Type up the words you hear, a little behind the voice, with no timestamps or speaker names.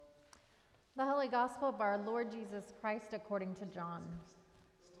The Holy Gospel of our Lord Jesus Christ according to John.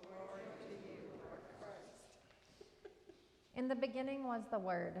 Glory to you, Lord Christ. In the beginning was the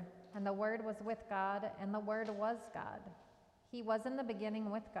Word, and the Word was with God, and the Word was God. He was in the beginning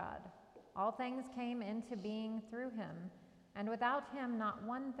with God. All things came into being through him, and without him not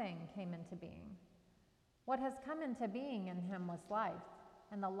one thing came into being. What has come into being in him was life,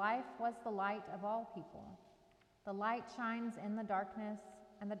 and the life was the light of all people. The light shines in the darkness,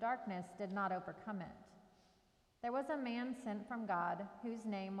 and the darkness did not overcome it. There was a man sent from God whose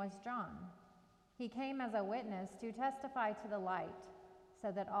name was John. He came as a witness to testify to the light,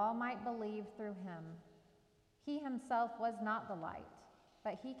 so that all might believe through him. He himself was not the light,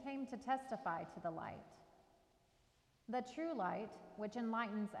 but he came to testify to the light. The true light, which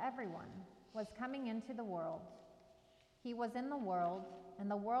enlightens everyone, was coming into the world. He was in the world, and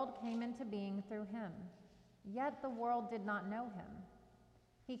the world came into being through him. Yet the world did not know him.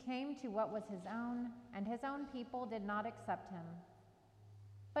 He came to what was his own, and his own people did not accept him.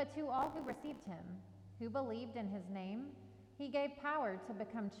 But to all who received him, who believed in his name, he gave power to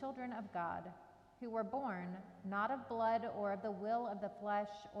become children of God, who were born not of blood or of the will of the flesh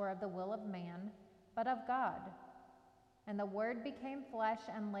or of the will of man, but of God. And the Word became flesh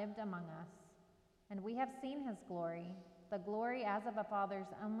and lived among us. And we have seen his glory, the glory as of a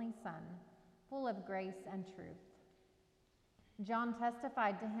Father's only Son, full of grace and truth. John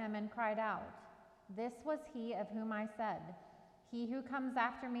testified to him and cried out, "This was he of whom I said, 'He who comes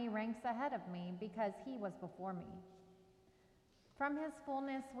after me ranks ahead of me, because he was before me.' From his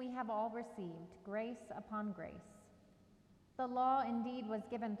fullness we have all received grace upon grace. The law indeed was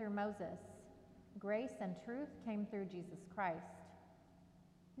given through Moses. Grace and truth came through Jesus Christ.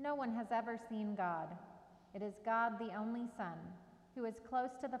 No one has ever seen God. It is God, the only Son, who is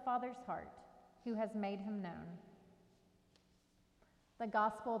close to the Father's heart, who has made him known." The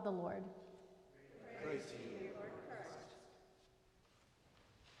Gospel of the Lord. Praise to you, Lord Christ.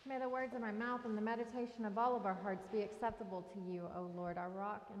 May the words of my mouth and the meditation of all of our hearts be acceptable to you, O Lord, our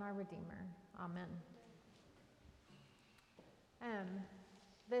rock and our Redeemer. Amen.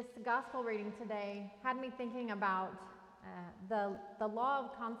 This gospel reading today had me thinking about the law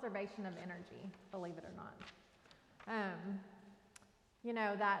of conservation of energy, believe it or not. You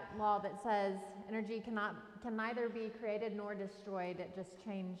know, that law that says energy can neither be created nor destroyed, it just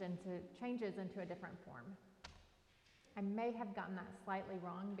changes into a different form. I may have gotten that slightly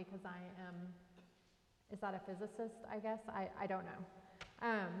wrong because is that a physicist, I guess? I don't know.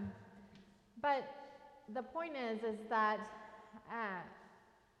 But the point is that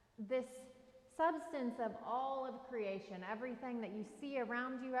this substance of all of creation, everything that you see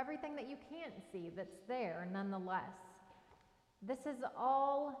around you, everything that you can't see that's there nonetheless, this is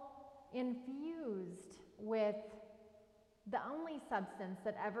all infused with the only substance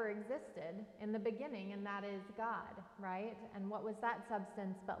that ever existed in the beginning, and that is God, right? And what was that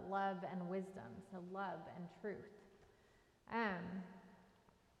substance but love and wisdom, so love and truth.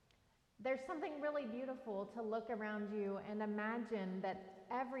 There's something really beautiful to look around you and imagine that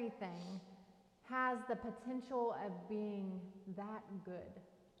everything has the potential of being that good,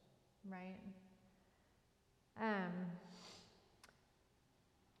 right?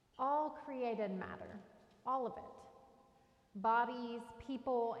 All created matter, all of it. Bodies,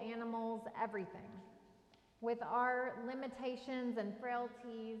 people, animals, everything. With our limitations and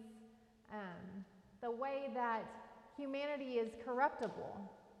frailties, the way that humanity is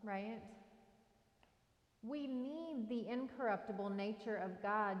corruptible, right? We need the incorruptible nature of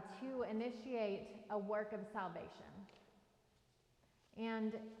God to initiate a work of salvation.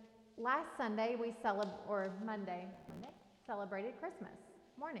 And last Sunday, Monday, celebrated Christmas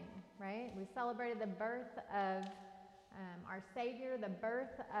morning, right? We celebrated the birth of our Savior, the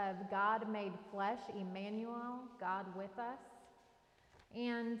birth of God made flesh, Emmanuel, God with us.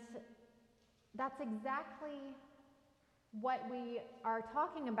 And that's exactly what we are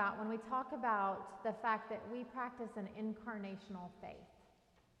talking about when we talk about the fact that we practice an incarnational faith,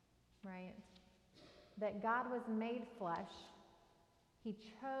 right? That God was made flesh. He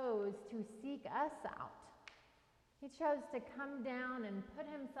chose to seek us out. He chose to come down and put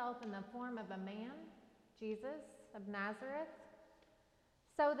himself in the form of a man, Jesus of Nazareth,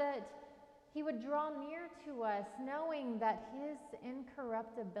 so that he would draw near to us, knowing that his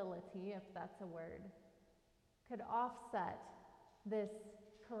incorruptibility, if that's a word, could offset this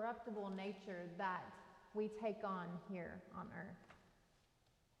corruptible nature that we take on here on earth.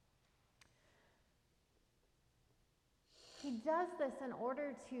 He does this in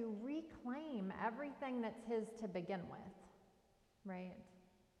order to reclaim everything that's his to begin with, right?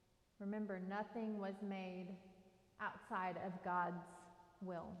 Remember, nothing was made outside of God's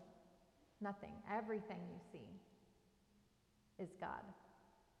will. Nothing. Everything you see is God.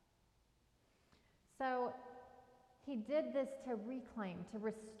 So he did this to reclaim, to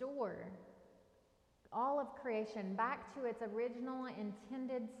restore all of creation back to its original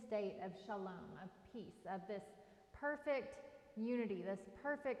intended state of shalom, of peace, of this perfect unity, this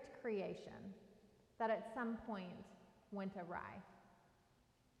perfect creation that at some point went awry.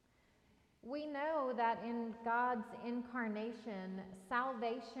 We know that in God's incarnation,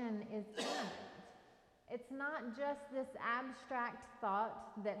 salvation is imminent. It's not just this abstract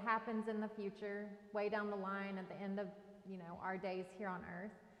thought that happens in the future, way down the line at the end of, our days here on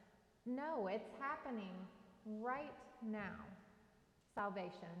earth. No, it's happening right now.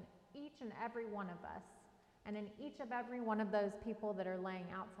 Salvation, each and every one of us, and in each of every one of those people that are laying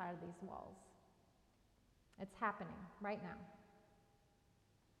outside of these walls. It's happening right now.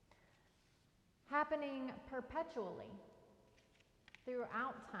 Happening perpetually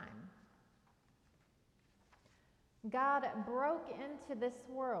throughout time. God broke into this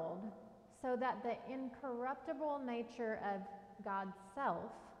world so that the incorruptible nature of God's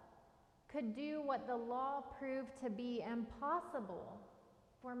self could do what the law proved to be impossible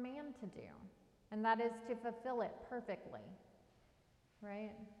for man to do, and that is to fulfill it perfectly,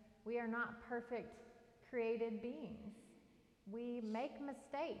 right? We are not perfect created beings. We make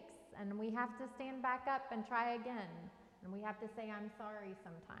mistakes, and we have to stand back up and try again, and we have to say, I'm sorry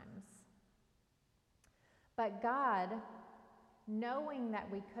sometimes. But God, knowing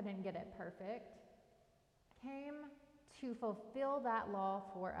that we couldn't get it perfect, came to fulfill that law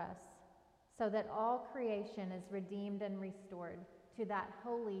for us so that all creation is redeemed and restored to that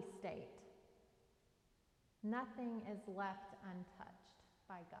holy state. Nothing is left untouched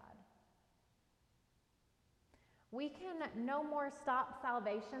by God. We can no more stop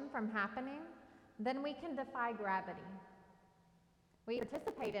salvation from happening than we can defy gravity. We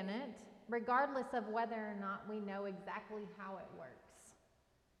participate in it regardless of whether or not we know exactly how it works.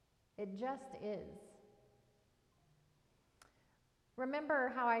 It just is.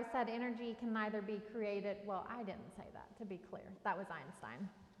 Remember how I said energy can neither be created, well, I didn't say that, to be clear. That was Einstein,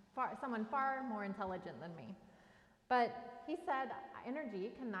 someone far more intelligent than me. But he said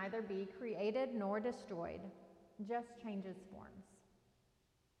energy can neither be created nor destroyed, just changes forms.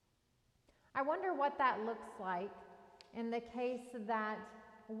 I wonder what that looks like in the case that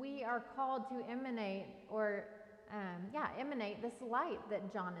we are called to emanate this light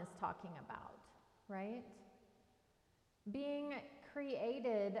that John is talking about, right? Being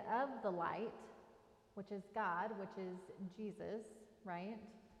created of the light, which is God, which is Jesus, right?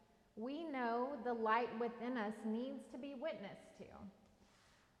 We know the light within us needs to be witnessed to.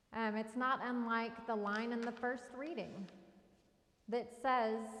 It's not unlike the line in the first reading that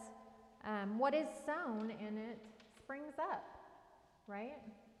says, what is sown in it springs up, right?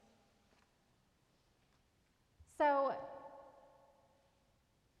 So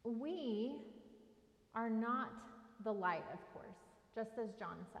we are not the light, of course, just as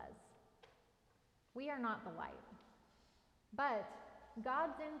John says. We are not the light. But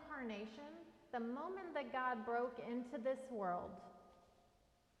God's incarnation, the moment that God broke into this world,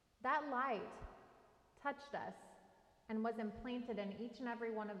 that light touched us and was implanted in each and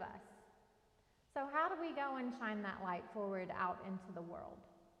every one of us. So how do we go and shine that light forward out into the world?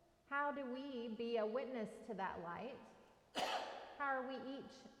 How do we be a witness to that light? How are we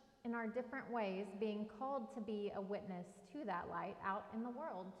each in our different ways being called to be a witness to that light out in the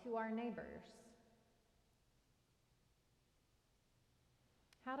world, to our neighbors?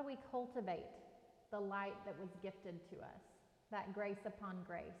 How do we cultivate the light that was gifted to us, that grace upon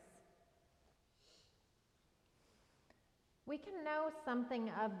grace? We can know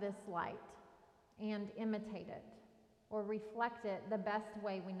something of this light and imitate it or reflect it the best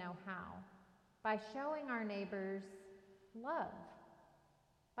way we know how, by showing our neighbors love,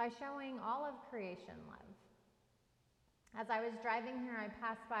 by showing all of creation love. As I was driving here, I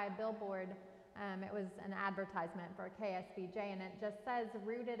passed by a billboard. It was an advertisement for KSBJ, and it just says,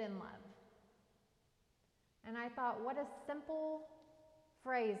 rooted in love. And I thought, what a simple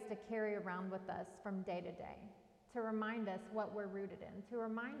phrase to carry around with us from day to day, to remind us what we're rooted in, to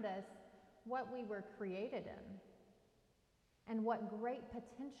remind us what we were created in, and what great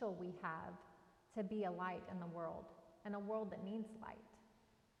potential we have to be a light in the world, and a world that needs light.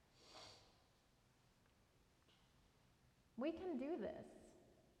 We can do this.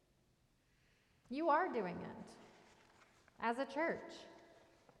 You are doing it as a church.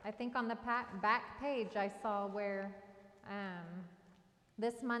 I think on the back page I saw where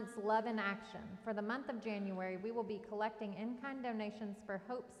this month's Love in Action. For the month of January, we will be collecting in-kind donations for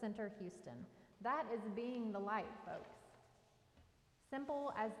Hope Center Houston. That is being the light, folks.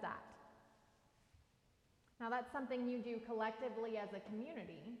 Simple as that. Now, that's something you do collectively as a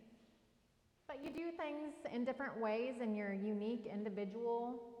community, but you do things in different ways in your unique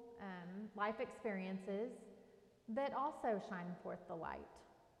individual life experiences that also shine forth the light.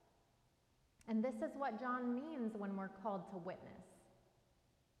 And this is what John means when we're called to witness.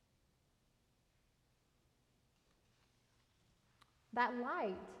 That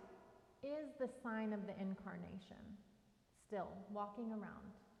light is the sign of the incarnation, still walking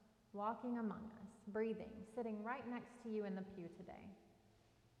around, walking among us, breathing, sitting right next to you in the pew today.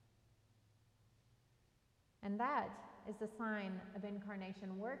 And that is the sign of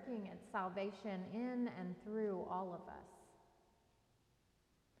incarnation working its salvation in and through all of us.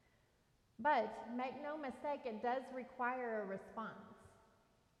 But make no mistake, it does require a response.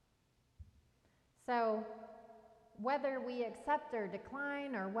 So whether we accept or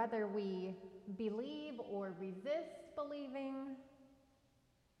decline, or whether we believe or resist believing,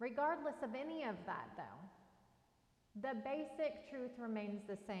 regardless of any of that though, the basic truth remains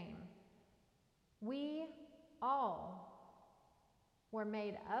the same. We all were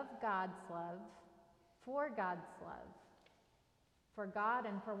made of God's love, for God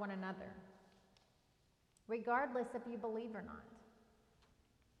and for one another, regardless if you believe or not.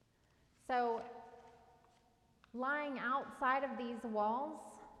 So, lying outside of these walls,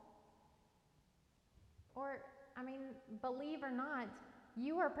 believe or not,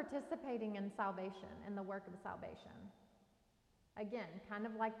 you are participating in salvation, in the work of salvation. Again, kind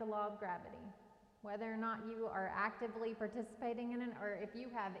of like the law of gravity. Whether or not you are actively participating in it, or if you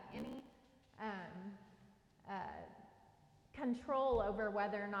have any control over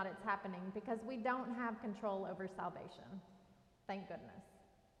whether or not it's happening, because we don't have control over salvation. Thank goodness.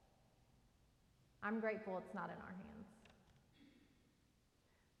 I'm grateful it's not in our hands.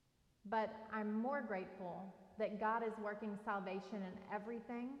 But I'm more grateful that God is working salvation in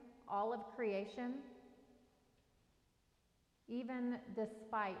everything, all of creation, even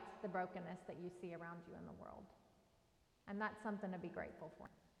despite the brokenness that you see around you in the world. And that's something to be grateful for.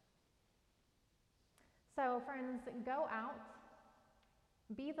 So, friends, go out,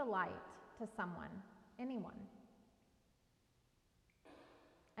 be the light to someone, anyone,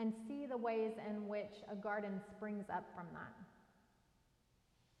 and see the ways in which a garden springs up from that.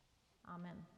 Amen.